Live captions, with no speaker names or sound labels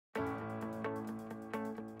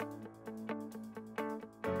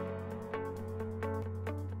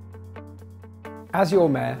As your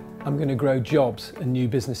mayor, I'm going to grow jobs and new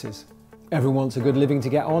businesses. Everyone wants a good living to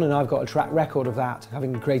get on, and I've got a track record of that,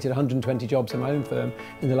 having created 120 jobs in my own firm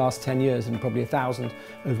in the last 10 years and probably 1,000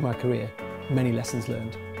 over my career. Many lessons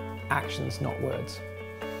learned. Actions, not words.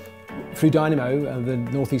 Through Dynamo, the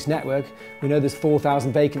North East network, we know there's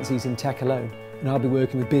 4,000 vacancies in tech alone, and I'll be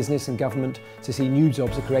working with business and government to see new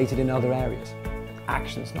jobs are created in other areas.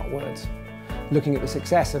 Actions, not words. Looking at the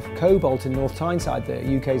success of Cobalt in North Tyneside,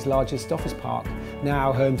 the UK's largest office park,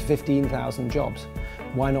 now home to 15,000 jobs.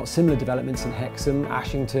 Why not similar developments in Hexham,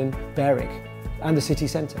 Ashington, Berwick and the city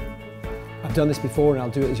centre? I've done this before and I'll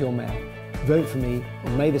do it as your mayor. Vote for me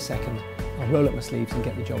on May the 2nd. I'll roll up my sleeves and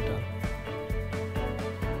get the job done.